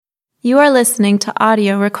You are listening to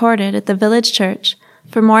audio recorded at the Village Church.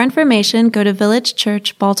 For more information, go to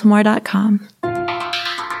villagechurchbaltimore.com.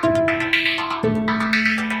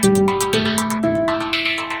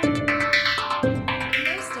 In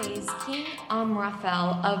those days, King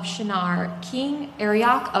Amraphel of Shinar, King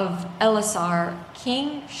Arioch of Elasar,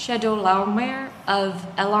 King Chedorlaomer of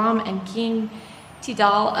Elam, and King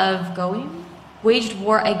Tidal of Goim waged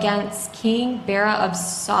war against King Bera of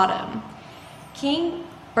Sodom, King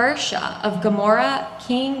Bersha of Gomorrah,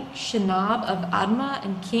 King Shinab of Admah,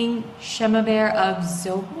 and King Shemaber of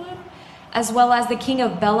Zobim, as well as the king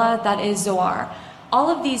of Bela, that is Zoar. All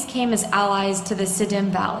of these came as allies to the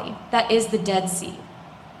Siddim Valley, that is the Dead Sea.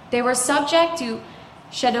 They were subject to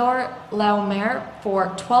Chedorlaomer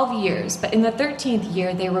for 12 years, but in the 13th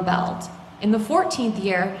year they rebelled. In the 14th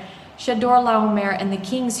year, Chedorlaomer and the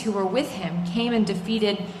kings who were with him came and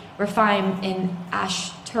defeated Rephaim in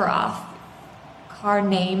Ashtaroth,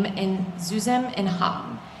 Karnaim in Zuzim and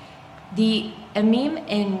Ham, the Emim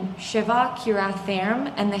in Shiva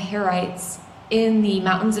Kirathaim, and the Herites in the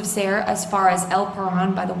mountains of Seir as far as El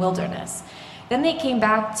Paran by the wilderness. Then they came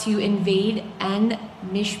back to invade En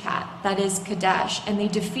Mishpat, that is Kadesh, and they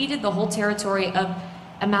defeated the whole territory of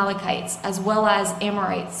Amalekites as well as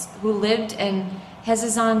Amorites who lived in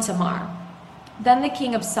Hezazon Tamar. Then the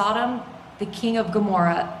king of Sodom, the king of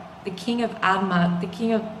Gomorrah, the king of Admah, the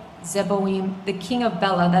king of Zeboim, the king of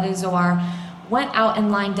Bela, that is Zoar, went out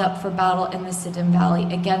and lined up for battle in the Siddim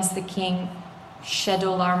Valley against the king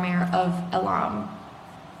Chedorlaomer of Elam,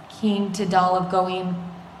 King Tidal of Goim,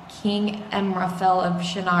 King Amraphel of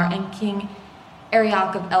Shinar, and King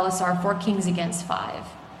Arioch of Elasar, 4 kings against 5.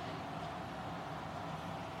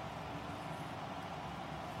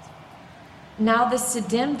 Now the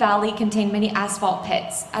Siddim Valley contained many asphalt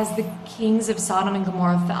pits, as the kings of Sodom and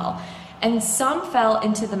Gomorrah fell. And some fell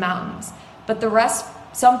into the mountains,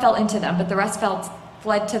 some fell into them, but the rest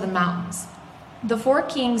fled to the mountains. The 4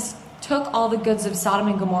 kings took all the goods of Sodom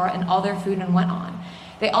and Gomorrah and all their food and went on.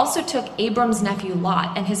 They also took Abram's nephew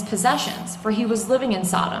Lot and his possessions, for he was living in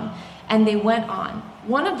Sodom, and they went on.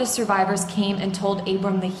 One of the survivors came and told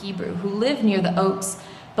Abram the Hebrew, who lived near the oaks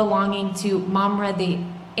belonging to Mamre the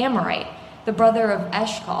Amorite, the brother of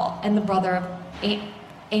Eshcol and the brother of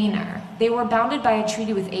Aner. They were bounded by a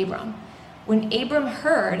treaty with Abram. When Abram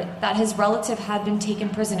heard that his relative had been taken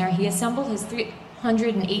prisoner, he assembled his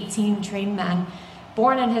 318 trained men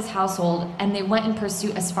born in his household, and they went in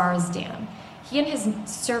pursuit as far as Dan. He and his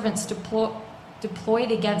servants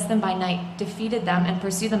deployed against them by night, defeated them, and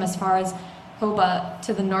pursued them as far as Hobah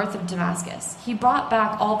to the north of Damascus. He brought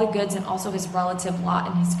back all the goods and also his relative Lot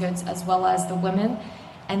and his goods, as well as the women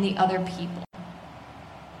and the other people.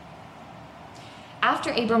 After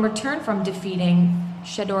Abram returned from defeating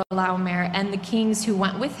Chedorlaomer and the kings who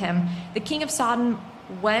went with him, the king of Sodom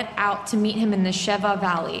went out to meet him in the Sheva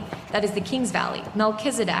Valley, that is the King's Valley.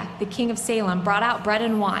 Melchizedek, the king of Salem, brought out bread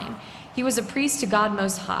and wine. He was a priest to God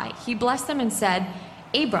Most High. He blessed them and said,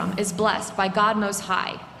 Abram is blessed by God Most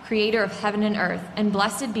High, creator of heaven and earth, and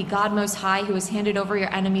blessed be God Most High, who has handed over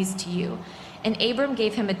your enemies to you. And Abram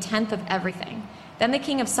gave him 1/10 of everything. Then the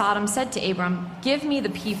king of Sodom said to Abram, give me the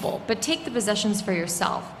people, but take the possessions for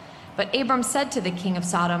yourself. But Abram said to the king of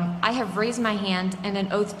Sodom, I have raised my hand and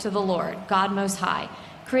an oath to the Lord, God Most High,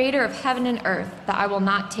 creator of heaven and earth, that I will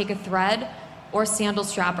not take a thread or sandal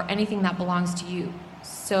strap or anything that belongs to you.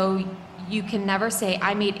 So you can never say,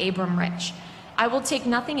 I made Abram rich. I will take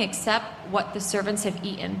nothing except what the servants have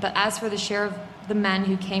eaten. But as for the share of the men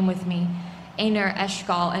who came with me, Aner,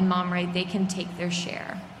 Eshcol, and Mamre, they can take their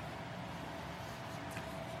share.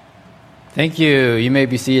 Thank you. You may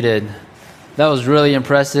be seated. That was really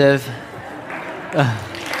impressive.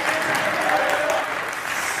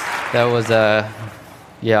 That was,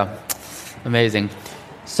 amazing.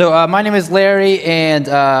 So my name is Larry, and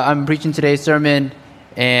I'm preaching today's sermon.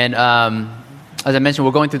 And as I mentioned,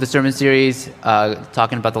 we're going through the sermon series,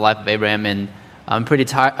 talking about the life of Abraham. And I'm pretty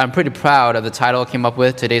proud of the title I came up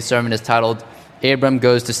with. Today's sermon is titled, Abram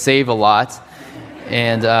Goes to Save a Lot.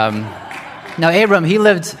 And now Abram, he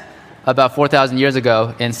lived about 4,000 years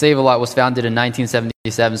ago, and Save-A-Lot was founded in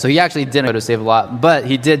 1977. So he actually didn't go to Save-A-Lot, but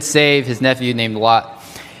he did save his nephew named Lot,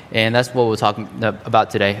 and that's what we're talking about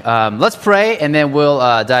today. Let's pray, and then we'll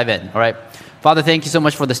dive in, all right? Father, thank you so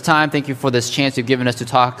much for this time. Thank you for this chance you've given us to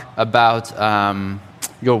talk about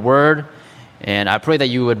your word, and I pray that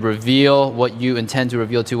you would reveal what you intend to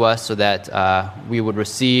reveal to us so that we would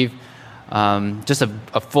receive just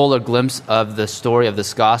a fuller glimpse of the story of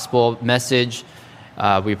this gospel message.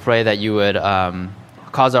 We pray that you would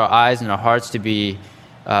cause our eyes and our hearts to be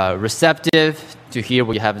receptive to hear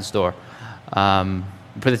what you have in store.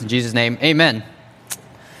 We pray this in Jesus' name. Amen.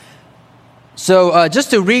 So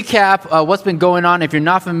just to recap what's been going on, if you're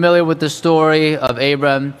not familiar with the story of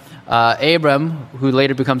Abram, who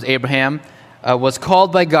later becomes Abraham, was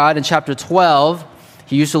called by God in chapter 12.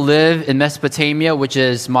 He used to live in Mesopotamia, which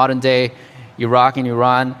is modern-day Iraq and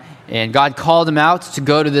Iran. And God called him out to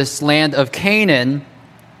go to this land of Canaan.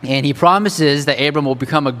 And he promises that Abram will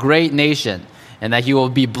become a great nation and that he will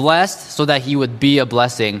be blessed so that he would be a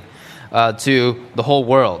blessing to the whole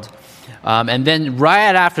world. And then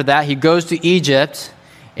right after that, he goes to Egypt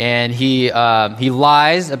and he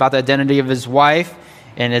lies about the identity of his wife.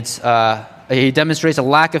 And he demonstrates a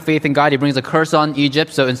lack of faith in God. He brings a curse on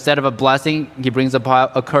Egypt. So instead of a blessing, he brings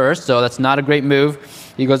a curse. So that's not a great move.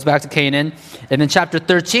 He goes back to Canaan. And in chapter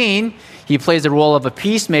 13, he plays the role of a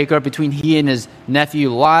peacemaker between he and his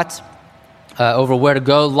nephew Lot over where to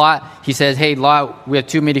go. Lot, he says, hey, Lot, we have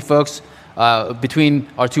too many folks between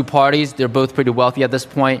our two parties. They're both pretty wealthy at this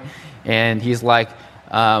point. And he's like,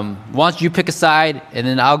 why don't you pick a side, and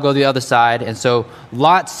then I'll go the other side. And so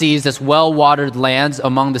Lot sees this well-watered lands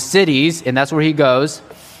among the cities, and that's where he goes.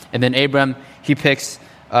 And then Abram, he picks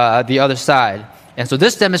the other side. And so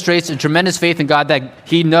this demonstrates a tremendous faith in God that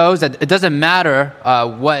he knows that it doesn't matter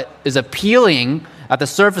what is appealing at the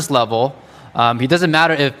surface level. It doesn't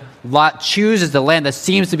matter if Lot chooses the land that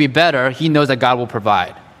seems to be better. He knows that God will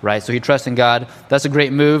provide. Right, so he trusts in God. That's a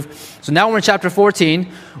great move. So now we're in chapter 14,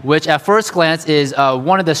 which at first glance is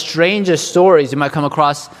one of the strangest stories you might come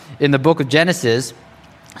across in the book of Genesis.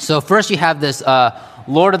 So first you have this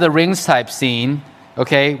Lord of the Rings type scene,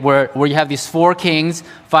 okay, where you have these 4 kings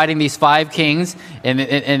fighting these 5 kings,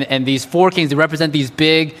 and these 4 kings, they represent these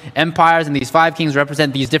big empires, and these 5 kings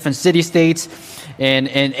represent these different city-states.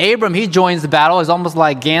 And Abram, he joins the battle. It's almost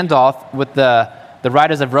like Gandalf with the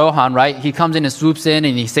Riders of Rohan, right? He comes in and swoops in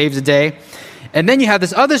and he saves the day. And then you have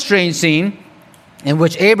this other strange scene in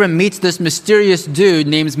which Abram meets this mysterious dude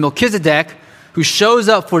named Melchizedek who shows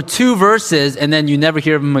up for 2 verses and then you never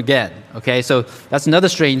hear of him again. Okay, so that's another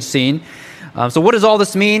strange scene. So what does all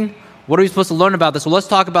this mean? What are we supposed to learn about this? Well, let's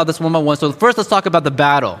talk about this one by one. So first, let's talk about the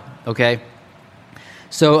battle, okay?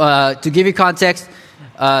 So to give you context,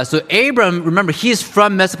 so Abram, remember, he's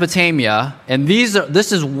from Mesopotamia, and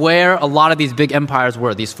this is where a lot of these big empires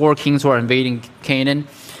were, these 4 kings who are invading Canaan.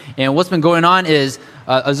 And what's been going on is,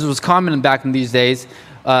 as it was common back in these days,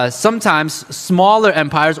 sometimes smaller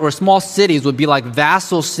empires or small cities would be like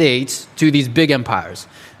vassal states to these big empires.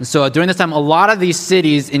 And so during this time, a lot of these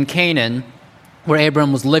cities in Canaan, where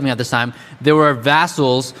Abram was living at this time, they were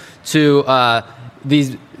vassals to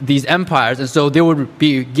these empires, and so they would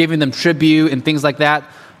be giving them tribute and things like that,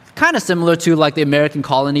 kind of similar to like the American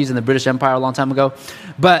colonies in the British Empire a long time ago.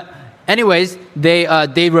 But anyways,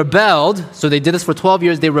 they rebelled. So they did this for 12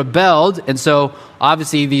 years. They rebelled, and so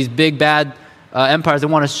obviously these big bad empires, they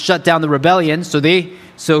want to shut down the rebellion. So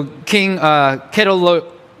King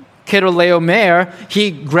Chedorlaomer,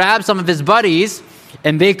 he grabbed some of his buddies,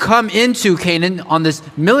 and they come into Canaan on this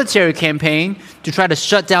military campaign to try to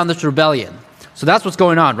shut down this rebellion. So that's what's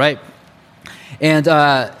going on, right? And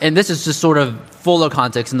this is just sort of fuller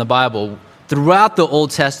context in the Bible. Throughout the Old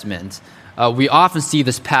Testament, we often see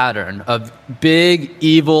this pattern of big,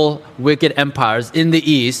 evil, wicked empires in the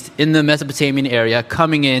east, in the Mesopotamian area,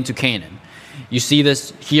 coming into Canaan. You see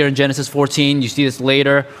this here in Genesis 14. You see this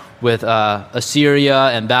later with Assyria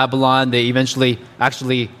and Babylon. They eventually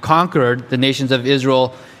actually conquered the nations of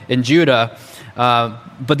Israel and Judah.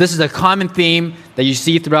 But this is a common theme that you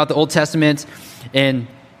see throughout the Old Testament. And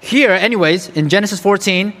here, anyways, in Genesis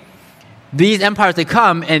 14, these empires, they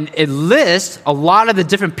come and it lists a lot of the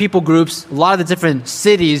different people groups, a lot of the different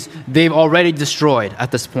cities they've already destroyed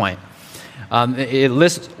at this point. It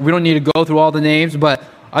lists, we don't need to go through all the names, but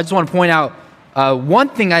I just want to point out one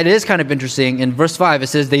thing that is kind of interesting. In verse 5, it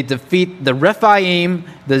says they defeat the Rephaim,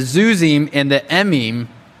 the Zuzim, and the Emim.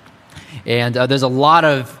 And there's a lot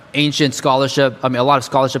of ancient scholarship, a lot of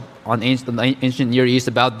scholarship on the ancient Near East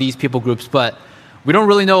about these people groups, but we don't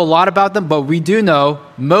really know a lot about them, but we do know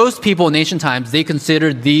most people in ancient times, they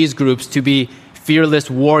considered these groups to be fearless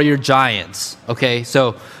warrior giants, okay?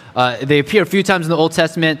 So they appear a few times in the Old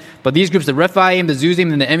Testament, but these groups, the Rephaim, the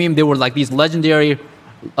Zuzim, and the Emim, they were like these legendary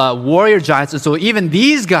warrior giants, and so even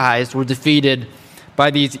these guys were defeated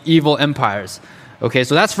by these evil empires. Okay,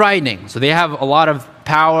 so that's frightening. So they have a lot of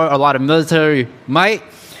power, a lot of military might,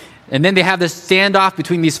 and then they have this standoff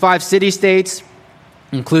between these 5 city-states,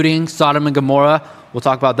 including Sodom and Gomorrah. We'll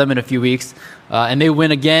talk about them in a few weeks. And they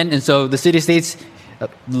win again. And so the city-states,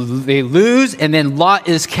 they lose, and then Lot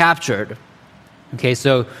is captured. Okay,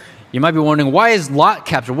 so you might be wondering, why is Lot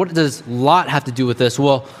captured? What does Lot have to do with this?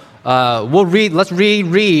 Well, let's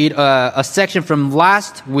reread a section from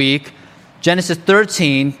last week, Genesis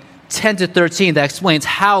 13, 10 to 13 that explains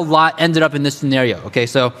how Lot ended up in this scenario. Okay,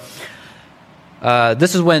 so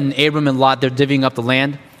this is when Abram and Lot, they're divvying up the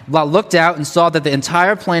land. Lot looked out and saw that the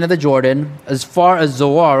entire plain of the Jordan, as far as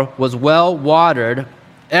Zoar, was well watered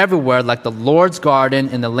everywhere like the Lord's garden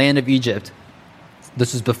in the land of Egypt.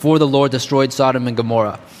 This was before the Lord destroyed Sodom and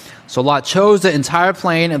Gomorrah. So Lot chose the entire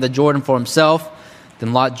plain of the Jordan for himself.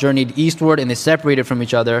 Then Lot journeyed eastward, and they separated from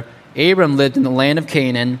each other. Abram lived in the land of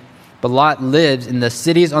Canaan, but Lot lived in the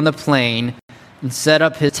cities on the plain and set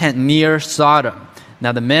up his tent near Sodom.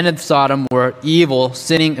 Now the men of Sodom were evil,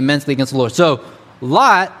 sinning immensely against the Lord. So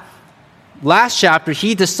Lot, last chapter,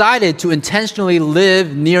 he decided to intentionally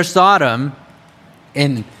live near Sodom,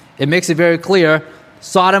 and it makes it very clear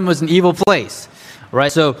Sodom was an evil place,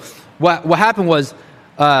 right? So what happened was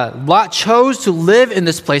Lot chose to live in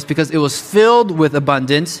this place because it was filled with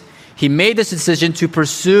abundance. He made this decision to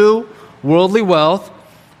pursue worldly wealth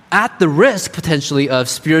at the risk, potentially, of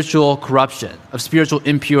spiritual corruption, of spiritual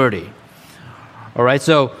impurity. All right,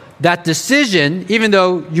 so that decision, even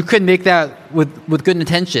though you could make that with good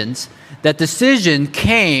intentions, that decision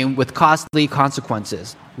came with costly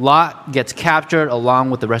consequences. Lot gets captured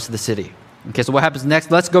along with the rest of the city. Okay, so what happens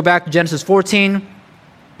next? Let's go back to Genesis 14.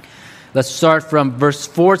 Let's start from verse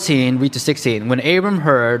 14, read to 16. When Abram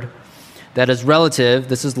heard that his relative,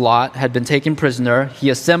 this is Lot, had been taken prisoner, he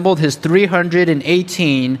assembled his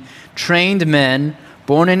 318 trained men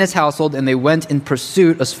born in his household, and they went in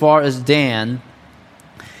pursuit as far as Dan.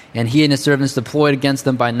 And he and his servants deployed against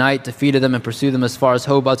them by night, defeated them, and pursued them as far as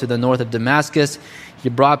Hobah to the north of Damascus. He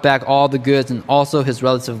brought back all the goods, and also his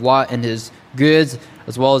relative Lot and his goods,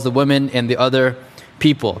 as well as the women and the other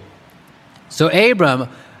people. So Abram,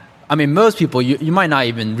 I mean, most people, you might not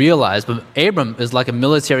even realize, but Abram is like a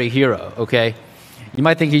military hero, okay? You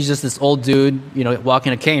might think he's just this old dude,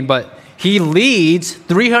 walking a cane, but he leads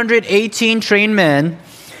 318 trained men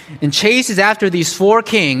and chases after these four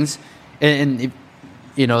kings, and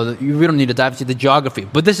we don't need to dive into the geography,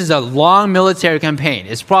 but this is a long military campaign.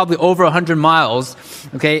 It's probably over 100 miles,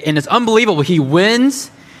 okay? And it's unbelievable. He wins.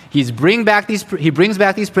 He brings back these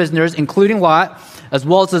prisoners, including Lot, as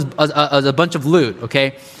well as a bunch of loot,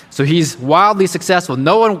 okay? So he's wildly successful.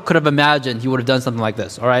 No one could have imagined he would have done something like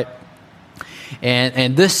this, all right?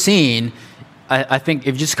 And this scene, I think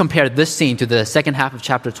if you just compare this scene to the second half of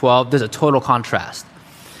chapter 12, there's a total contrast.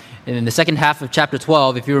 And in the second half of chapter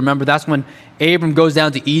 12, if you remember, that's when Abram goes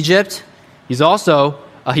down to Egypt. He's also,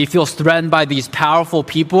 he feels threatened by these powerful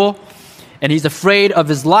people, and he's afraid of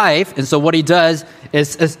his life. And so what he does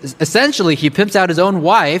is essentially he pimps out his own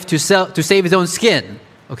wife to save his own skin.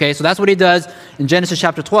 Okay, so that's what he does in Genesis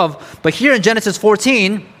chapter 12. But here in Genesis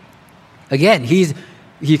 14, again,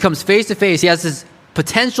 he comes face to face. He has this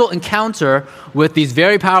potential encounter with these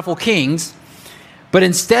very powerful kings. But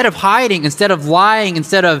instead of hiding, instead of lying,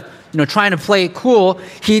 instead of trying to play it cool,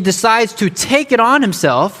 he decides to take it on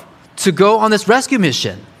himself to go on this rescue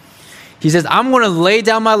mission. He says, I'm going to lay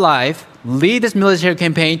down my life, lead this military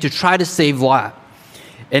campaign to try to save Lot.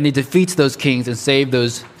 And he defeats those kings and saves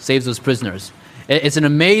those prisoners. It's an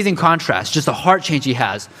amazing contrast, just a heart change he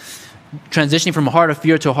has, transitioning from a heart of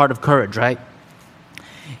fear to a heart of courage, right?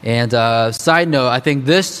 And side note, I think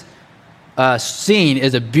this scene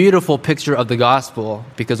is a beautiful picture of the gospel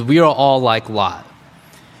because we are all like Lot.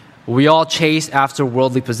 We all chase after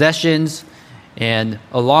worldly possessions, and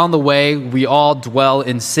along the way, we all dwell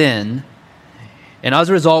in sin. And as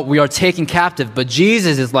a result, we are taken captive. But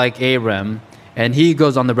Jesus is like Abram, and he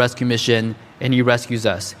goes on the rescue mission, and he rescues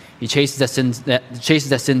us. He chases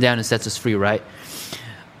that sin down and sets us free, right?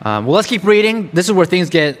 Well, let's keep reading. This is where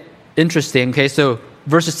things get interesting. Okay, so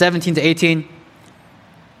verses 17 to 18.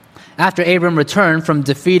 After Abram returned from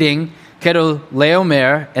defeating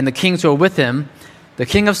Chedorlaomer and the kings who were with him, the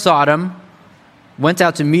king of Sodom went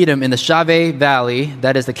out to meet him in the Shaveh Valley,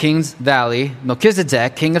 that is the king's valley.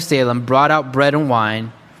 Melchizedek, king of Salem, brought out bread and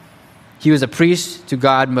wine. He was a priest to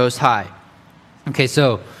God Most High. Okay,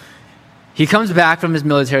 so he comes back from his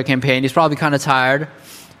military campaign. He's probably kind of tired,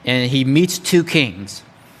 and he meets two kings.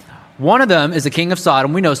 One of them is the king of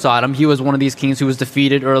Sodom. We know Sodom. He was one of these kings who was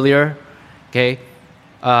defeated earlier. Okay,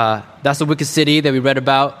 that's the wicked city that we read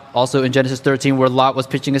about also in Genesis 13 where Lot was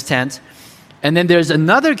pitching his tent. And then there's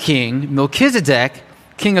another king, Melchizedek,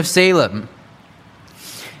 king of Salem.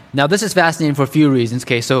 Now this is fascinating for a few reasons.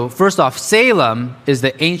 Okay, so first off, Salem is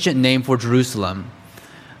the ancient name for Jerusalem.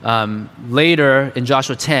 Later in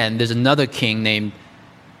Joshua 10, there's another king named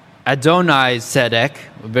Adoni-Zedek,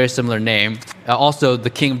 a very similar name, also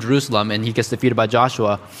the king of Jerusalem, and he gets defeated by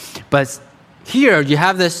Joshua. But here you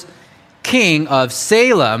have this king of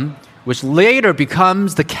Salem, which later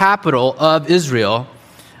becomes the capital of Israel,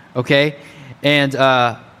 okay? And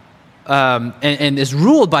and is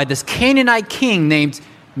ruled by this Canaanite king named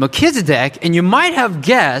Melchizedek. And you might have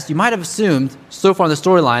guessed, you might have assumed so far in the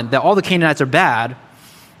storyline that all the Canaanites are bad.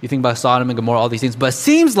 You think about Sodom and Gomorrah, all these things. But it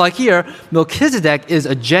seems like here, Melchizedek is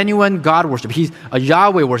a genuine God worshiper. He's a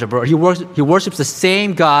Yahweh worshiper. He worships the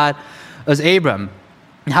same God as Abram.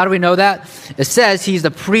 And how do we know that? It says he's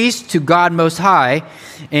the priest to God Most High.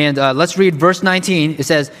 And let's read verse 19. It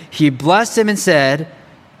says, he blessed him and said,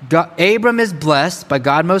 Abram is blessed by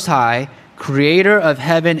God Most High, creator of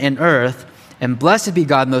heaven and earth, and blessed be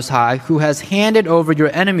God Most High, who has handed over your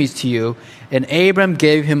enemies to you. And Abram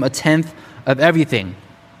gave him 1/10 of everything.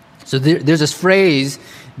 So there's this phrase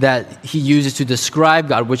that he uses to describe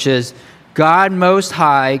God, which is God Most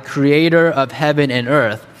High, creator of heaven and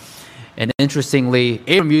earth. And interestingly,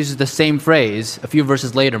 Abram uses the same phrase a few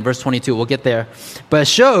verses later in verse 22. We'll get there. But it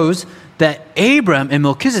shows that Abram and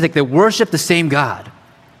Melchizedek, they worship the same God.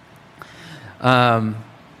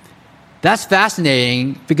 That's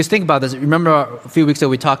fascinating because think about this. Remember a few weeks ago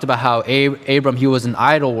we talked about how Abram, he was an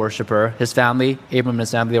idol worshiper. His family, Abram and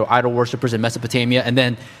his family, they were idol worshipers in Mesopotamia. And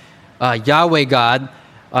then Yahweh God,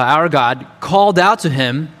 our God, called out to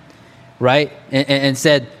him, right, and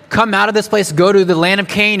said, come out of this place, go to the land of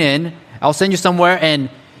Canaan. I'll send you somewhere. And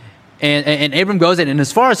Abram goes in, and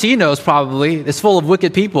as far as he knows, probably, it's full of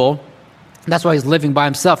wicked people. That's why he's living by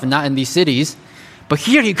himself and not in these cities. But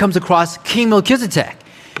here he comes across King Melchizedek.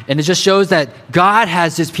 And it just shows that God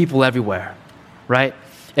has his people everywhere, right?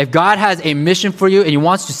 If God has a mission for you and he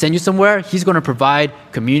wants to send you somewhere, he's going to provide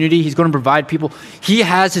community. He's going to provide people. He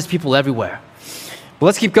has his people everywhere. But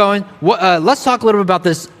let's keep going. Let's talk a little bit about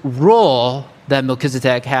this role that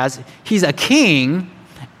Melchizedek has. He's a king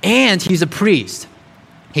and he's a priest.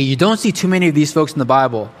 Okay, you don't see too many of these folks in the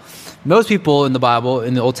Bible. Most people in the Bible,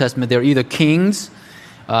 in the Old Testament, they're either kings,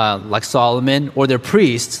 like Solomon, or they're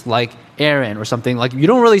priests, like Aaron or something. Like, you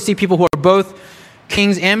don't really see people who are both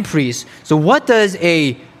kings and priests. So what does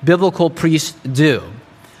a biblical priest do?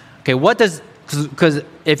 Okay, because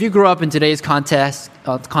if you grow up in today's context,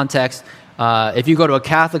 if you go to a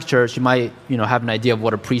Catholic church, you might have an idea of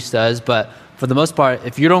what a priest does. But for the most part,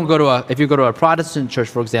 if you go to a Protestant church,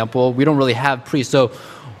 for example, we don't really have priests. So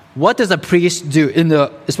what does a priest do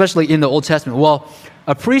especially in the Old Testament? Well,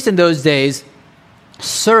 a priest in those days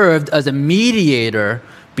served as a mediator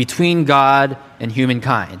between God and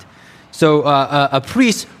humankind. So a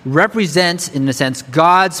priest represents, in a sense,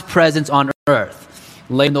 God's presence on earth.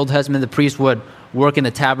 Late in the Old Testament, the priest would work in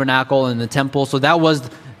the tabernacle and the temple. So that was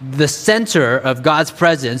the center of God's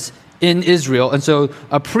presence in Israel. And so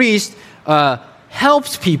a priest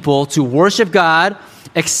helps people to worship God,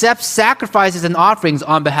 accepts sacrifices and offerings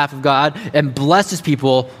on behalf of God, and blesses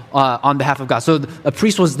people on behalf of God. So a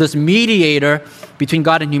priest was this mediator between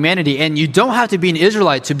God and humanity. And you don't have to be an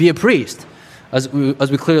Israelite to be a priest, as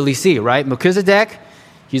we clearly see, right? Melchizedek,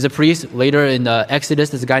 he's a priest. Later in Exodus,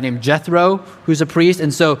 there's a guy named Jethro who's a priest.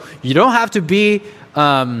 And so you don't have to be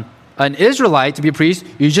an Israelite to be a priest.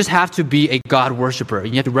 You just have to be a God worshiper.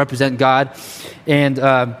 You have to represent God. And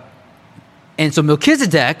so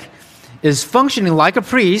Melchizedek is functioning like a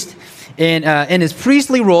priest. And in his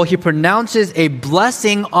priestly role, he pronounces a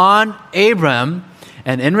blessing on Abram.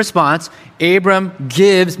 And in response, Abram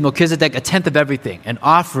gives Melchizedek 1/10 of everything, an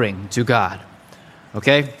offering to God.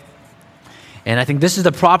 Okay? And I think this is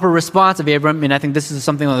the proper response of Abram, and I think this is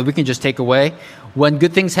something that we can just take away. When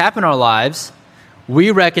good things happen in our lives,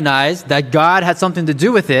 we recognize that God had something to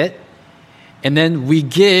do with it, and then we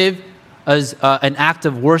give as an act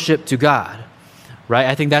of worship to God. Right?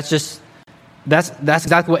 I think that's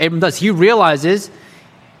exactly what Abram does. He realizes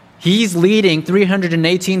he's leading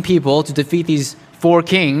 318 people to defeat these 4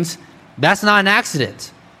 kings. That's not an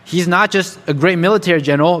accident. He's not just a great military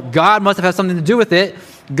general. God must have had something to do with it.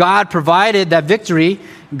 God provided that victory.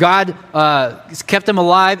 God kept him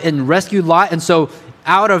alive and rescued Lot. And so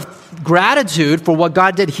out of gratitude for what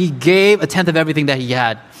God did, he gave 1/10 of everything that he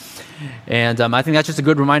had. And I think that's just a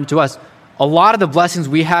good reminder to us. A lot of the blessings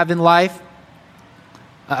we have in life,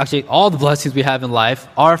 actually all the blessings we have in life,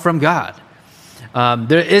 are from God.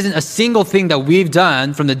 There isn't a single thing that we've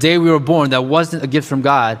done from the day we were born that wasn't a gift from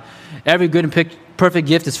God. Every good and perfect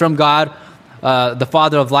gift is from God, the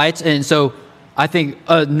Father of lights. And so I think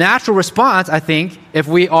a natural response, if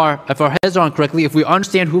our heads are on correctly, if we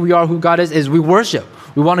understand who we are, who God is we worship.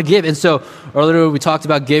 We want to give. And so earlier we talked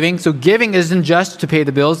about giving. So giving isn't just to pay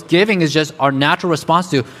the bills. Giving is just our natural response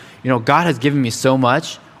to, God has given me so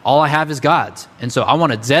much. All I have is God's. And so I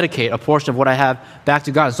want to dedicate a portion of what I have back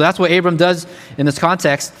to God. So that's what Abram does in this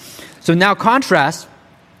context. So now contrast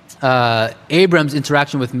Abram's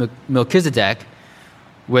interaction with Melchizedek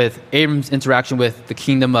with Abram's interaction with the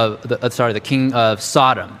king of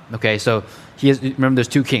Sodom. Okay, so remember there's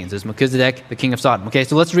two kings. There's Melchizedek, the king of Sodom. Okay,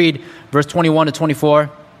 so let's read verse 21 to 24.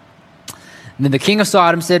 And then the king of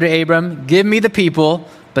Sodom said to Abram, "Give me the people,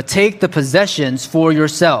 but take the possessions for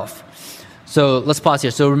yourself." So let's pause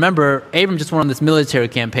here. So remember, Abram just went on this military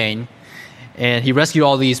campaign, and he rescued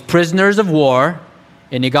all these prisoners of war,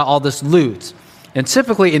 and he got all this loot. And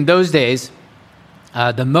typically in those days,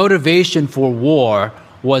 the motivation for war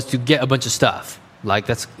was to get a bunch of stuff. Like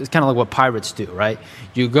it's kind of like what pirates do, right?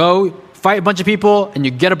 You go fight a bunch of people, and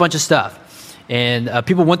you get a bunch of stuff. And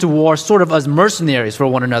people went to war sort of as mercenaries for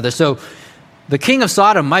one another. So the king of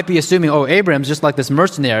Sodom might be assuming, oh, Abram's just like this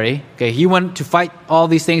mercenary. Okay, he went to fight all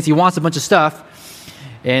these things. He wants a bunch of stuff.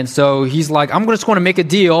 And so he's like, I'm just going to make a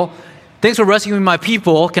deal. Thanks for rescuing my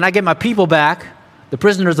people. Can I get my people back, the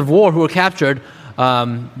prisoners of war who were captured?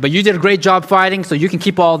 But you did a great job fighting, so you can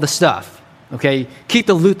keep all the stuff. Okay, keep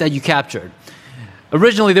the loot that you captured.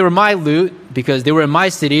 Originally, they were my loot because they were in my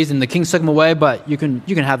cities, and the king took them away. But you can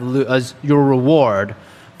have the loot as your reward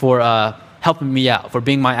for helping me out, for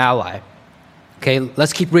being my ally. Okay,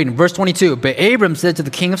 let's keep reading. Verse 22. But Abram said to the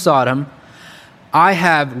king of Sodom, "I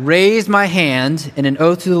have raised my hand in an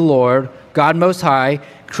oath to the Lord, God Most High,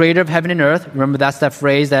 Creator of heaven and earth." Remember, that's that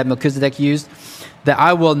phrase that Melchizedek used. "That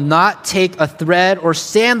I will not take a thread or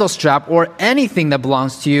sandal strap or anything that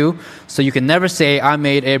belongs to you, so you can never say, 'I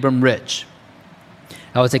made Abram rich.'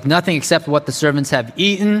 I will take nothing except what the servants have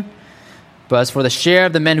eaten. But as for the share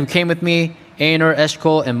of the men who came with me, Aner,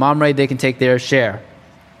 Eshcol, and Mamre, they can take their share."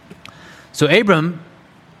 So Abram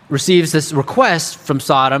receives this request from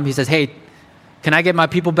Sodom. He says, "Hey, can I get my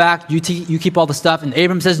people back? You keep all the stuff." And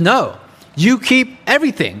Abram says, "No, you keep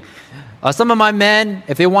everything. Some of my men,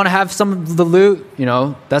 if they want to have some of the loot,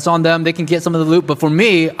 that's on them. They can get some of the loot. But for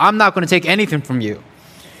me, I'm not going to take anything from you."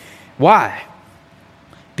 Why?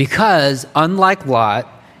 Because unlike Lot,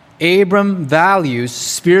 Abram values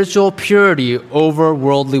spiritual purity over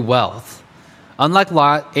worldly wealth. Unlike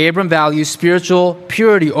Lot, Abram values spiritual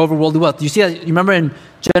purity over worldly wealth. You see that? You remember in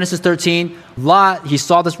Genesis 13, Lot, he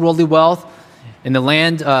saw this worldly wealth in the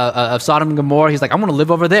land of Sodom and Gomorrah. He's like, "I'm going to live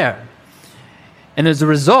over there." And as a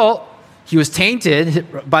result, he was tainted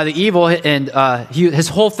by the evil, and his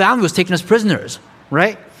whole family was taken as prisoners,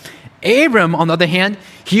 right? Abram, on the other hand,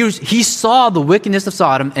 he saw the wickedness of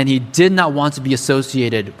Sodom, and he did not want to be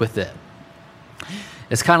associated with it.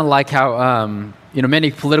 It's kind of like how many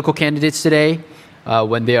political candidates today,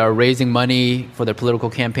 when they are raising money for their political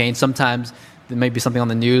campaign, sometimes there may be something on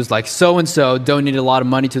the news like so-and-so donated a lot of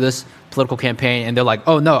money to this political campaign, and they're like,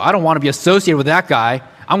 "Oh no, I don't want to be associated with that guy.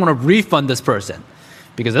 I'm going to refund this person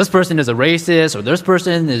because this person is a racist, or this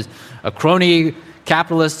person is a crony,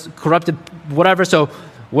 capitalist, corrupted, whatever. So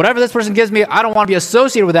whatever this person gives me, I don't want to be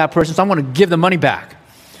associated with that person, so I'm going to give the money back."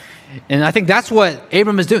 And I think that's what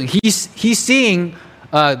Abram is doing. He's seeing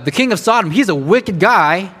the king of Sodom. He's a wicked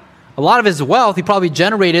guy. A lot of his wealth he probably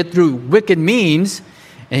generated through wicked means.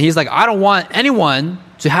 And he's like, "I don't want anyone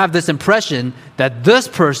to have this impression that this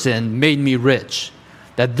person made me rich,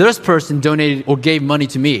 that this person donated or gave money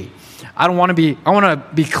to me. I want to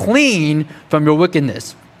be clean from your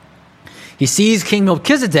wickedness." He sees King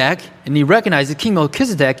Melchizedek, and he recognizes King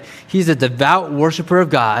Melchizedek. He's a devout worshiper of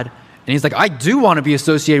God. And he's like, "I do want to be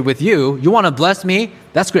associated with you. You want to bless me?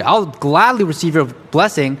 That's great. I'll gladly receive your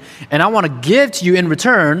blessing, and I want to give to you in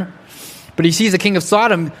return." But he sees the king of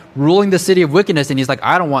Sodom ruling the city of wickedness, and he's like,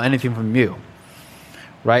 "I don't want anything from you."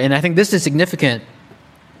 Right? And I think this is significant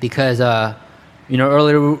because,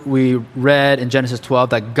 earlier we read in Genesis 12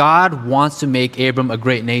 that God wants to make Abram a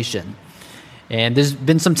great nation. And there's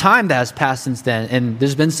been some time that has passed since then, and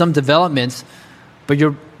there's been some developments. But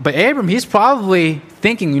Abram, he's probably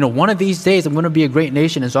thinking, one of these days I'm going to be a great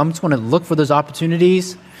nation, and so I'm just going to look for those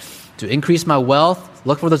opportunities to increase my wealth,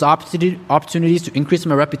 look for those opportunities to increase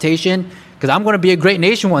my reputation, because I'm going to be a great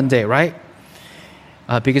nation one day, right?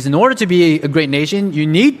 Because in order to be a great nation, you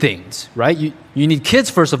need things, right? You need kids,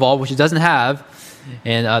 first of all, which he doesn't have,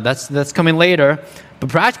 and that's coming later. But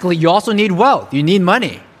practically, you also need wealth. You need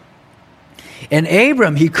money. And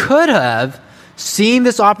Abram, he could have seen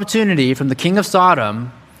this opportunity from the king of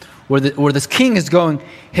Sodom, where this king is going,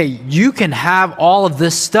 "Hey, you can have all of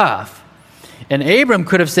this stuff." And Abram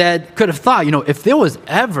could have thought, if there was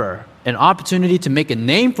ever an opportunity to make a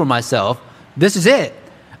name for myself, this is it.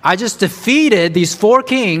 I just defeated these 4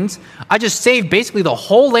 kings. I just saved basically the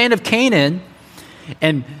whole land of Canaan.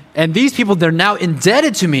 And these people, they're now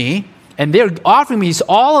indebted to me, and they're offering me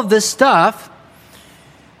all of this stuff.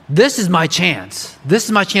 This is my chance. This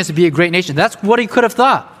is my chance to be a great nation. That's what he could have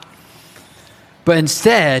thought. But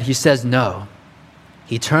instead, he says no.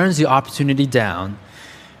 He turns the opportunity down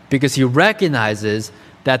because he recognizes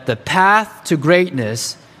that the path to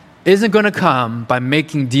greatness isn't going to come by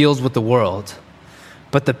making deals with the world,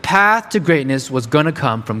 but the path to greatness was going to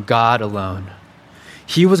come from God alone.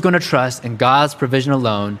 He was going to trust in God's provision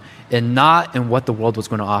alone and not in what the world was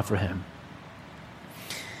going to offer him.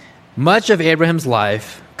 Much of Abraham's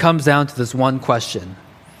life comes down to this one question: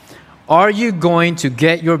 are you going to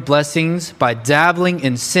get your blessings by dabbling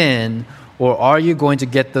in sin, or are you going to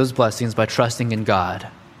get those blessings by trusting in God?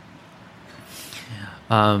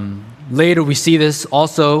 Later, we see this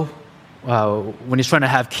also when he's trying to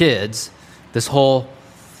have kids, this whole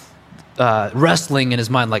wrestling in his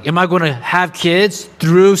mind. Like, am I going to have kids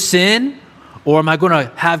through sin, or am I going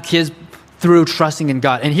to have kids through trusting in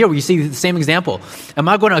God? And here we see the same example. Am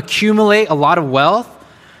I going to accumulate a lot of wealth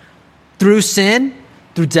through sin,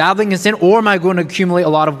 through dabbling in sin, or am I going to accumulate a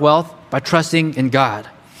lot of wealth by trusting in God?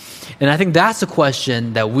 And I think that's a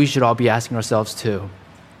question that we should all be asking ourselves too.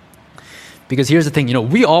 Because here's the thing,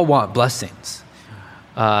 we all want blessings.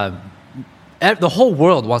 The whole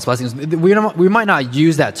world wants blessings. We might not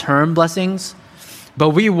use that term blessings, but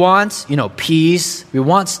we want, peace. We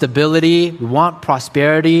want stability. We want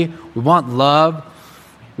prosperity. We want love.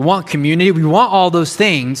 We want community. We want all those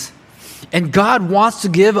things. And God wants to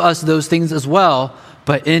give us those things as well,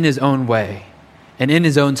 but in his own way and in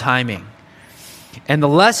his own timing. And the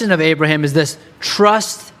lesson of Abraham is this: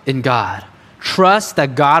 trust in God. Trust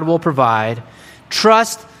that God will provide.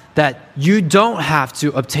 Trust that you don't have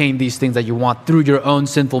to obtain these things that you want through your own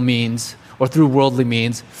sinful means or through worldly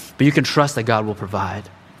means, but you can trust that God will provide.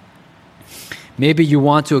 Maybe you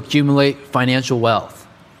want to accumulate financial wealth.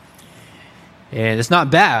 And it's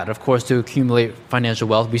not bad, of course, to accumulate financial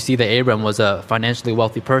wealth. We see that Abraham was a financially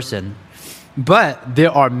wealthy person. But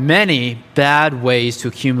there are many bad ways to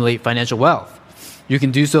accumulate financial wealth. You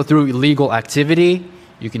can do so through illegal activity.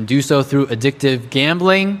 You can do so through addictive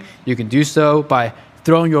gambling. You can do so by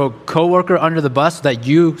throwing your coworker under the bus so that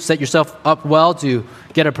you set yourself up well to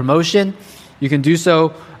get a promotion. You can do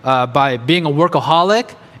so by being a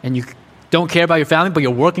workaholic and you don't care about your family, but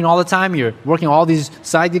you're working all the time. You're working all these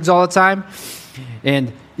side gigs all the time.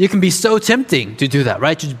 And it can be so tempting to do that,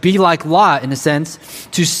 right? To be like Lot, in a sense,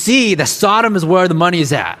 to see that Sodom is where the money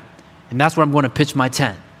is at. And that's where I'm going to pitch my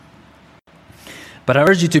tent. But I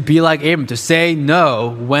urge you to be like Abram, to say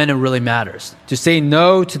no when it really matters. To say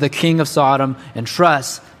no to the king of Sodom and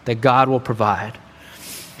trust that God will provide.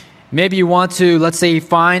 Maybe you want to, let's say,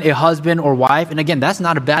 find a husband or wife. And again, that's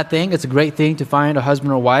not a bad thing. It's a great thing to find a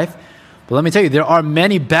husband or wife. But let me tell you, there are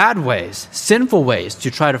many bad ways, sinful ways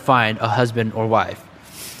to try to find a husband or wife.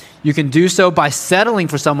 You can do so by settling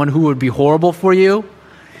for someone who would be horrible for you.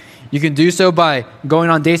 You can do so by going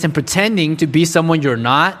on dates and pretending to be someone you're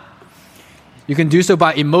not. You can do so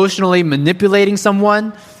by emotionally manipulating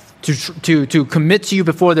someone to commit to you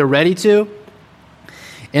before they're ready to.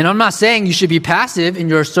 And I'm not saying you should be passive in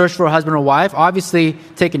your search for a husband or wife. Obviously,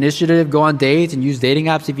 take initiative, go on dates, and use dating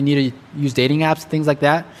apps if you need to use dating apps, things like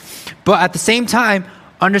that. But at the same time,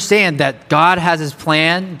 understand that God has his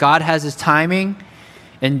plan, God has his timing,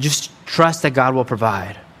 and just trust that God will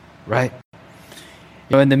provide, right?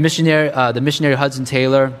 In the missionary Hudson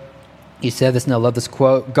Taylor, he said this, and I love this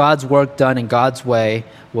quote: God's work done in God's way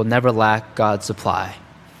will never lack God's supply.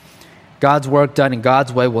 God's work done in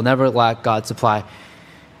God's way will never lack God's supply.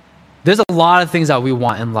 There's a lot of things that we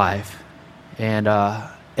want in life. And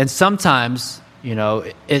sometimes,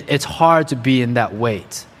 it's hard to be in that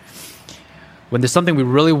weight. When there's something we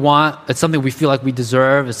really want, it's something we feel like we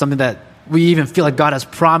deserve, it's something that we even feel like God has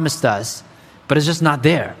promised us, but it's just not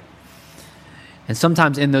there. And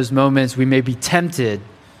sometimes in those moments, we may be tempted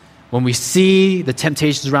when we see the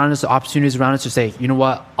temptations around us, the opportunities around us, to say, you know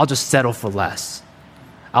what, I'll just settle for less.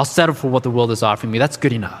 I'll settle for what the world is offering me. That's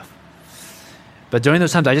good enough. But during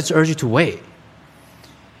those times, I just urge you to wait,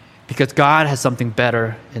 because God has something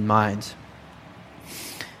better in mind.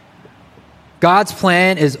 God's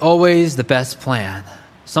plan is always the best plan.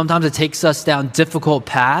 Sometimes it takes us down difficult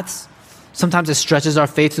paths. Sometimes it stretches our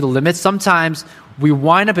faith to the limit. Sometimes we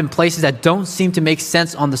wind up in places that don't seem to make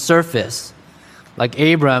sense on the surface. Like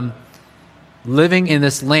Abram, living in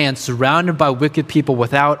this land surrounded by wicked people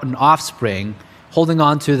without an offspring, holding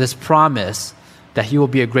on to this promise that he will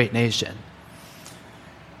be a great nation.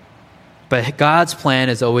 But God's plan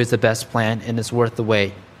is always the best plan, and it's worth the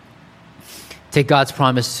wait. Take God's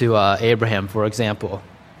promise to Abraham, for example.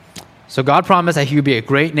 So God promised that he would be a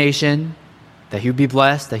great nation, that he would be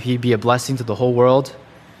blessed, that he'd be a blessing to the whole world.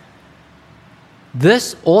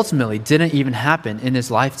 This ultimately didn't even happen in his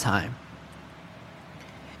lifetime.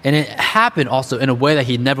 And it happened also in a way that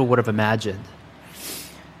he never would have imagined.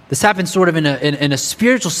 This happened sort of in a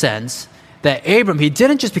spiritual sense, that Abram, he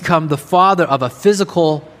didn't just become the father of a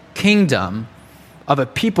physical kingdom, of a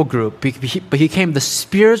people group, but he became the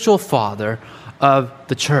spiritual father of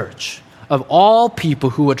the church, of all people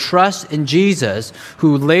who would trust in Jesus,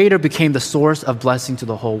 who later became the source of blessing to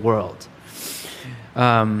the whole world.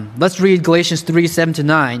 Let's read Galatians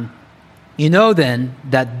 3:7-9. You know then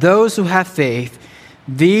that those who have faith,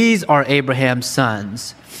 these are Abraham's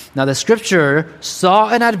sons. Now the scripture saw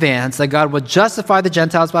in advance that God would justify the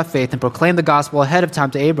Gentiles by faith and proclaim the gospel ahead of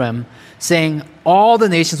time to Abraham, saying, all the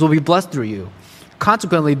nations will be blessed through you.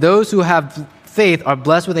 Consequently, those who have faith are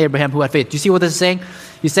blessed with Abraham who had faith. Do you see what this is saying?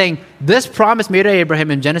 He's saying, this promise made to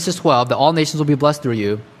Abraham in Genesis 12, that all nations will be blessed through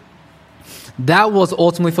you, that was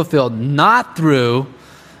ultimately fulfilled not through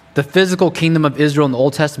the physical kingdom of Israel in the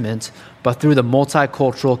Old Testament, but through the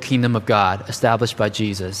multicultural kingdom of God established by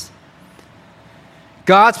Jesus.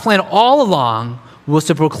 God's plan all along was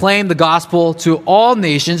to proclaim the gospel to all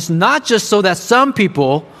nations, not just so that some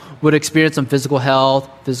people would experience some physical health,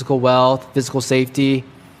 physical wealth, physical safety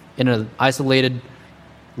in an isolated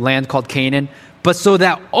land called Canaan, but so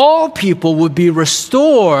that all people would be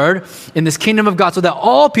restored in this kingdom of God, so that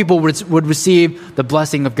all people would receive the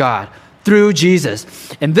blessing of God through Jesus.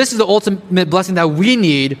 And this is the ultimate blessing that we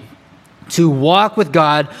need to walk with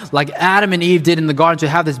God like Adam and Eve did in the garden, to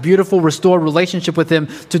have this beautiful restored relationship with Him,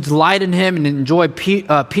 to delight in Him and enjoy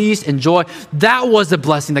peace and joy. That was the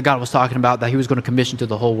blessing that God was talking about, that He was going to commission to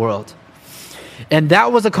the whole world. And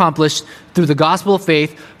that was accomplished through the gospel of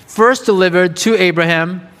faith, first delivered to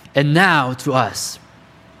Abraham and now to us.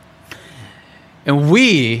 And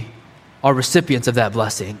we are recipients of that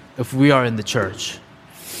blessing if we are in the church.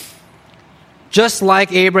 Just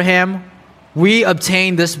like Abraham, we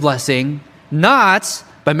obtain this blessing not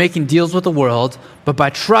by making deals with the world, but by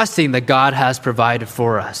trusting that God has provided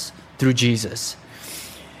for us through Jesus.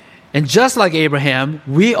 And just like Abraham,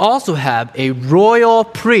 we also have a royal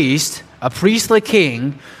priest, a priestly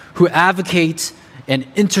king, who advocates and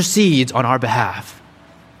intercedes on our behalf,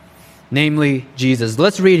 namely Jesus.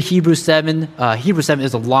 Let's read Hebrews 7. Hebrews 7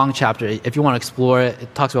 is a long chapter. If you want to explore it,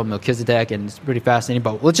 it talks about Melchizedek, and it's pretty fascinating.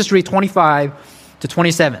 But let's just read 25 to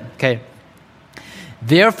 27, okay?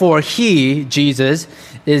 Therefore, He, Jesus,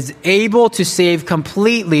 is able to save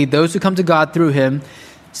completely those who come to God through Him,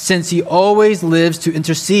 since He always lives to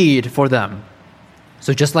intercede for them.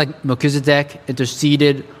 So just like Melchizedek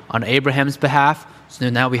interceded on Abraham's behalf, so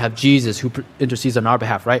now we have Jesus who intercedes on our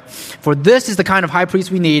behalf, right? For this is the kind of high priest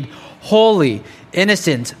we need, holy,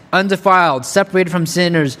 innocent, undefiled, separated from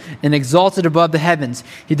sinners, and exalted above the heavens.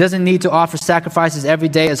 He doesn't need to offer sacrifices every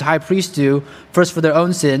day as high priests do, first for their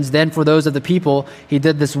own sins, then for those of the people. He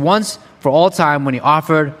did this once for all time when He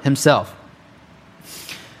offered Himself.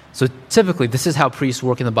 So typically, this is how priests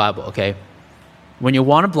work in the Bible, okay? When you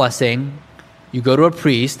want a blessing, you go to a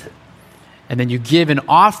priest, and then you give an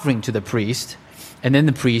offering to the priest, and then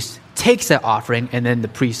the priest takes that offering, and then the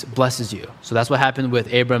priest blesses you. So that's what happened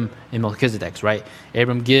with Abram and Melchizedek, right?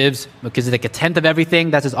 Abram gives Melchizedek a tenth of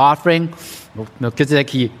everything. That's his offering. Melchizedek,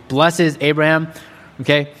 he blesses Abraham,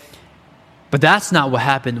 okay? But that's not what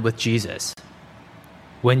happened with Jesus.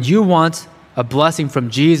 When you want a blessing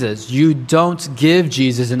from Jesus, you don't give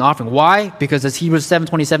Jesus an offering. Why? Because as Hebrews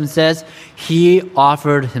 7:27 says, He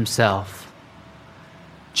offered Himself.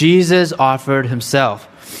 Jesus offered Himself.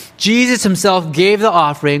 Jesus Himself gave the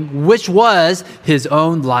offering, which was His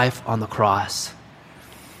own life on the cross.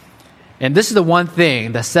 And this is the one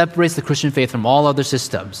thing that separates the Christian faith from all other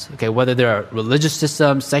systems. Okay, whether they're religious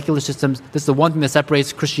systems, secular systems, this is the one thing that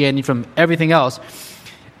separates Christianity from everything else.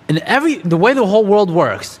 And the way the whole world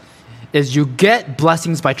works is you get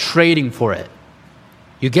blessings by trading for it.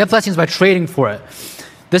 You get blessings by trading for it.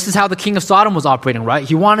 This is how the king of Sodom was operating, right?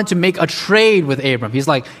 He wanted to make a trade with Abram. He's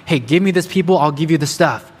like, hey, give me this people, I'll give you the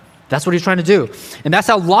stuff. That's what he's trying to do. And that's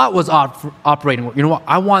how Lot was operating. You know what?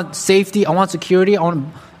 I want safety, I want security, I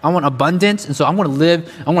want abundance, and so I'm going to live,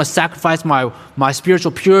 I'm going to sacrifice my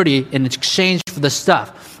spiritual purity in exchange for this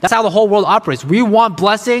stuff. That's how the whole world operates. We want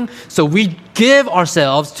blessing, so we give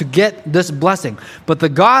ourselves to get this blessing. But the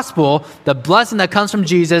gospel, the blessing that comes from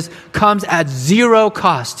Jesus, comes at zero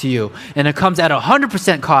cost to you. And it comes at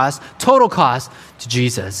 100% cost, total cost to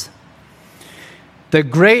Jesus. The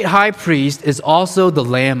great high priest is also the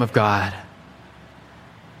Lamb of God.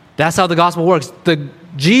 That's how the gospel works.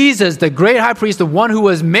 Jesus, the great high priest, the one who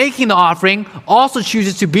was making the offering, also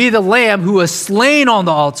chooses to be the lamb who was slain on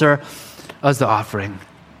the altar as the offering.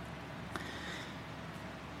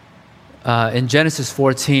 In Genesis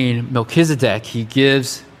 14, Melchizedek, he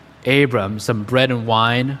gives Abram some bread and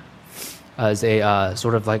wine as a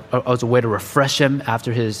sort of like as a way to refresh him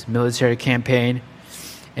after his military campaign.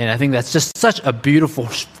 And I think that's just such a beautiful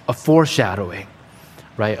foreshadowing,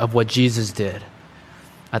 right, of what Jesus did.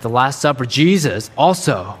 At the Last Supper, Jesus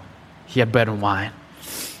also, he had bread and wine.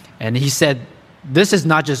 And he said, this is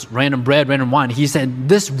not just random bread, random wine. He said,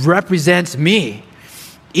 this represents me.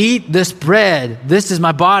 Eat this bread. This is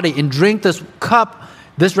my body. And drink this cup.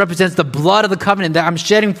 This represents the blood of the covenant that I'm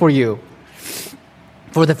shedding for you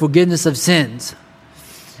for the forgiveness of sins.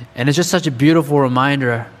 And it's just such a beautiful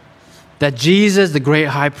reminder that Jesus, the great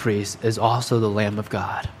high priest, is also the Lamb of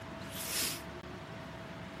God.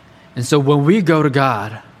 And so when we go to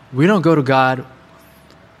God, we don't go to God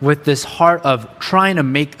with this heart of trying to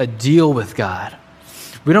make a deal with God.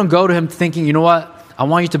 We don't go to him thinking, you know what, I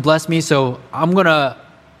want you to bless me, so I'm gonna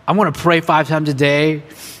pray 5 times a day,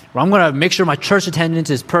 or I'm gonna make sure my church attendance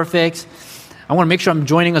is perfect. I want to make sure I'm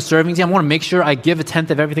joining a serving team. I want to make sure I give 1/10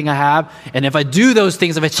 of everything I have. And if I do those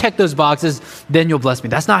things, if I check those boxes, then you'll bless me.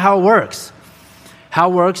 That's not how it works. How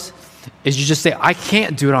it works is you just say, I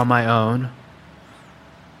can't do it on my own.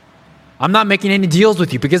 I'm not making any deals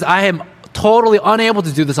with you because I am totally unable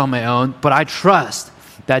to do this on my own, but I trust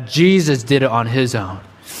that Jesus did it on his own,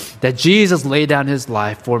 that Jesus laid down his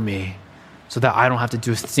life for me so that I don't have to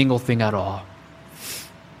do a single thing at all.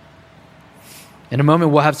 In a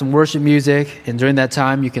moment, we'll have some worship music, and during that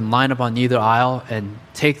time, you can line up on either aisle and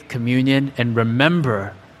take communion and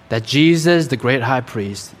remember that Jesus, the great high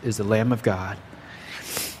priest, is the Lamb of God.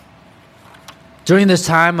 During this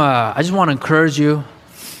time, I just want to encourage you,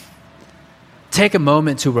 take a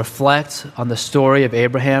moment to reflect on the story of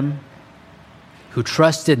Abraham, who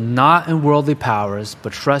trusted not in worldly powers,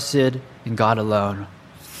 but trusted in God alone.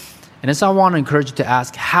 And so I want to encourage you to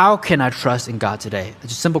ask, how can I trust in God today?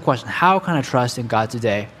 It's a simple question. How can I trust in God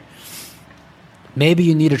today? Maybe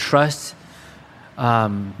you need to trust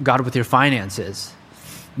God with your finances.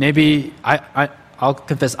 Maybe I'll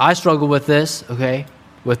confess I struggle with this, okay,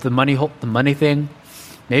 with the money thing.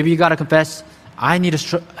 Maybe you got to confess I need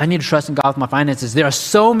to trust in God with my finances. There are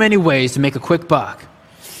so many ways to make a quick buck,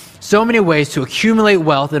 so many ways to accumulate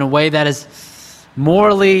wealth in a way that is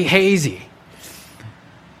morally hazy.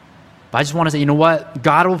 But I just want to say, you know what?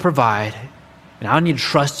 God will provide, and I need to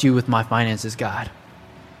trust you with my finances, God.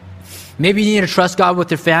 Maybe you need to trust God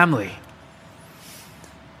with your family.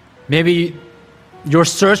 Maybe your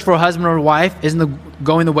search for a husband or a wife isn't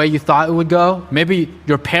going the way you thought it would go. Maybe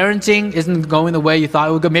your parenting isn't going the way you thought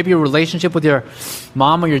it would go. Maybe your relationship with your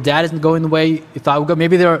mom or your dad isn't going the way you thought it would go.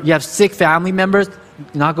 Maybe you have sick family members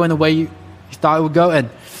not going the way you thought it would go. And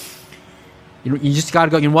you just got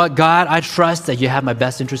to go, you know what, God, I trust that you have my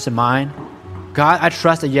best interest in mind. God, I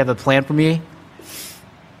trust that you have a plan for me.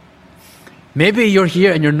 Maybe you're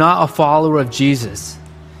here and you're not a follower of Jesus.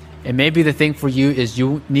 And maybe the thing for you is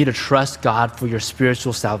you need to trust God for your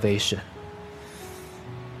spiritual salvation.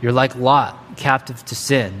 You're like Lot, captive to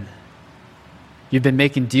sin. You've been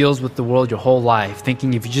making deals with the world your whole life,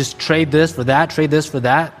 thinking if you just trade this for that,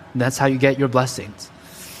 that's how you get your blessings.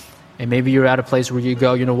 And maybe you're at a place where you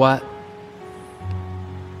go, you know what?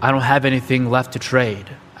 I don't have anything left to trade.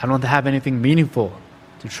 I don't have anything meaningful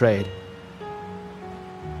to trade.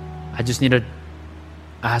 I just need to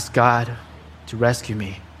ask God to rescue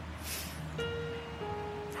me.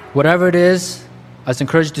 Whatever it is, I just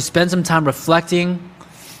encourage you to spend some time reflecting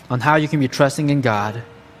on how you can be trusting in God,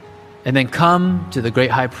 and then come to the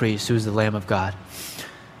great high priest who is the Lamb of God.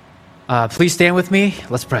 Please stand with me.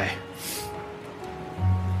 Let's pray.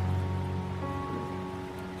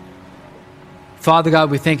 Father God,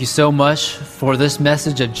 we thank you so much for this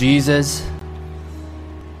message of Jesus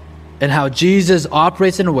and how Jesus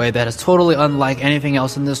operates in a way that is totally unlike anything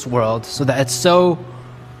else in this world, so that it's so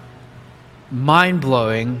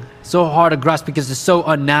mind-blowing, so hard to grasp because it's so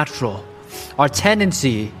unnatural. Our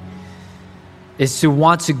tendency is to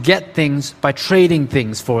want to get things by trading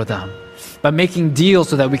things for them, by making deals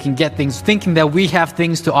so that we can get things, thinking that we have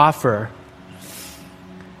things to offer.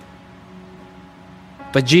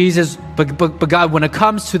 But Jesus, but God, when it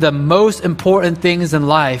comes to the most important things in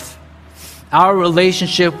life, our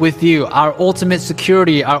relationship with you, our ultimate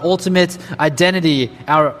security, our ultimate identity,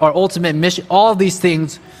 our ultimate mission, all these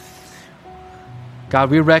things, God,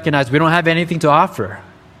 we recognize we don't have anything to offer.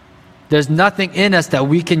 There's nothing in us that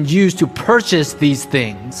we can use to purchase these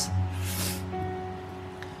things.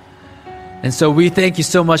 And so we thank you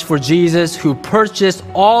so much for Jesus, who purchased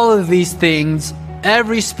all of these things,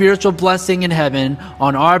 every spiritual blessing in heaven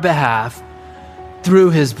on our behalf through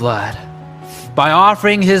his blood. By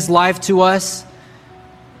offering his life to us,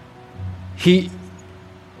 he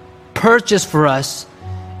purchased for us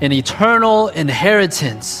an eternal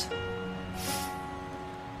inheritance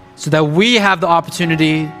so that we have the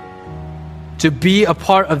opportunity to be a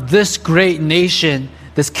part of this great nation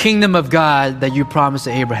this kingdom of God that you promised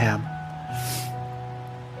to Abraham.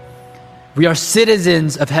 We are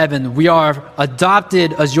citizens of heaven. We are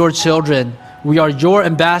adopted as your children. We are your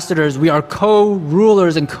ambassadors. We are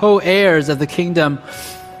co-rulers and co-heirs of the kingdom,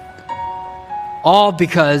 all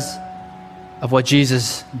because of what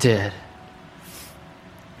Jesus did.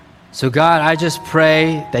 So God, I just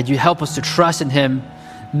pray that you help us to trust in him,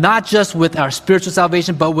 not just with our spiritual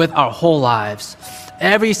salvation, but with our whole lives.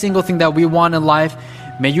 Every single thing that we want in life,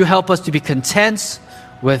 may you help us to be content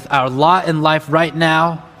with our lot in life right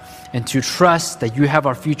now, and to trust that you have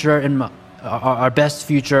our future and our best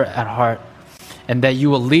future at heart, and that you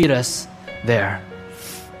will lead us there.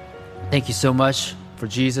 Thank you so much for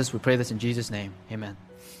Jesus. We pray this in Jesus' name. Amen.